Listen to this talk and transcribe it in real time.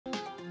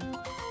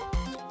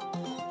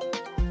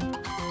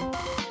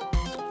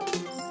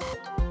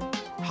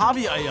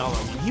Javy Ayala,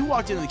 when he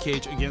walked into the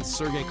cage against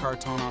Sergey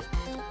Kharitonov,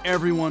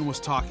 everyone was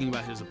talking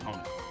about his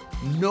opponent.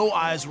 No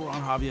eyes were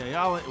on Javy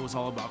Ayala. It was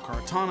all about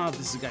Kharitonov.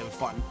 This is a guy who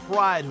fought in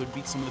pride, who had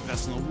beat some of the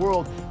best in the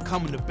world,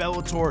 coming to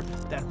Bellator,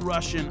 that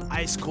Russian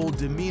ice-cold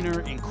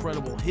demeanor,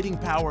 incredible hitting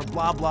power,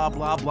 blah, blah,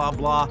 blah, blah,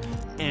 blah.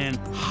 And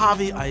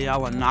Javy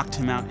Ayala knocked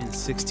him out in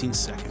 16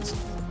 seconds.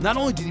 Not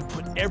only did he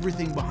put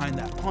everything behind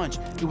that punch,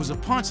 it was a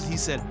punch that he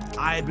said,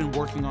 I had been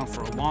working on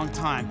for a long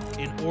time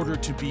in order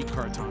to beat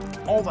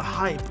Kharitonov. All the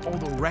hype, all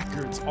the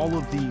records, all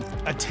of the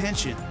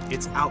attention,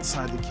 it's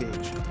outside the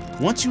cage.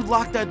 Once you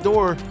lock that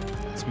door,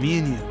 it's me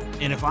and you.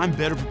 And if I'm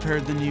better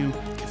prepared than you,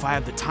 if I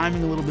have the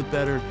timing a little bit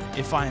better,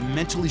 if I am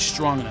mentally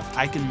strong enough,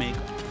 I can make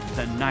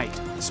the night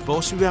it's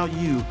supposed to be about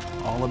you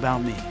all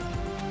about me.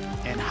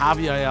 And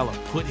Javy Ayala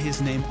put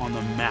his name on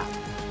the map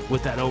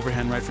with that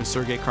overhand right from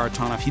Sergey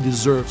Kharitonov. He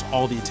deserves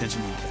all the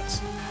attention he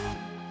gets.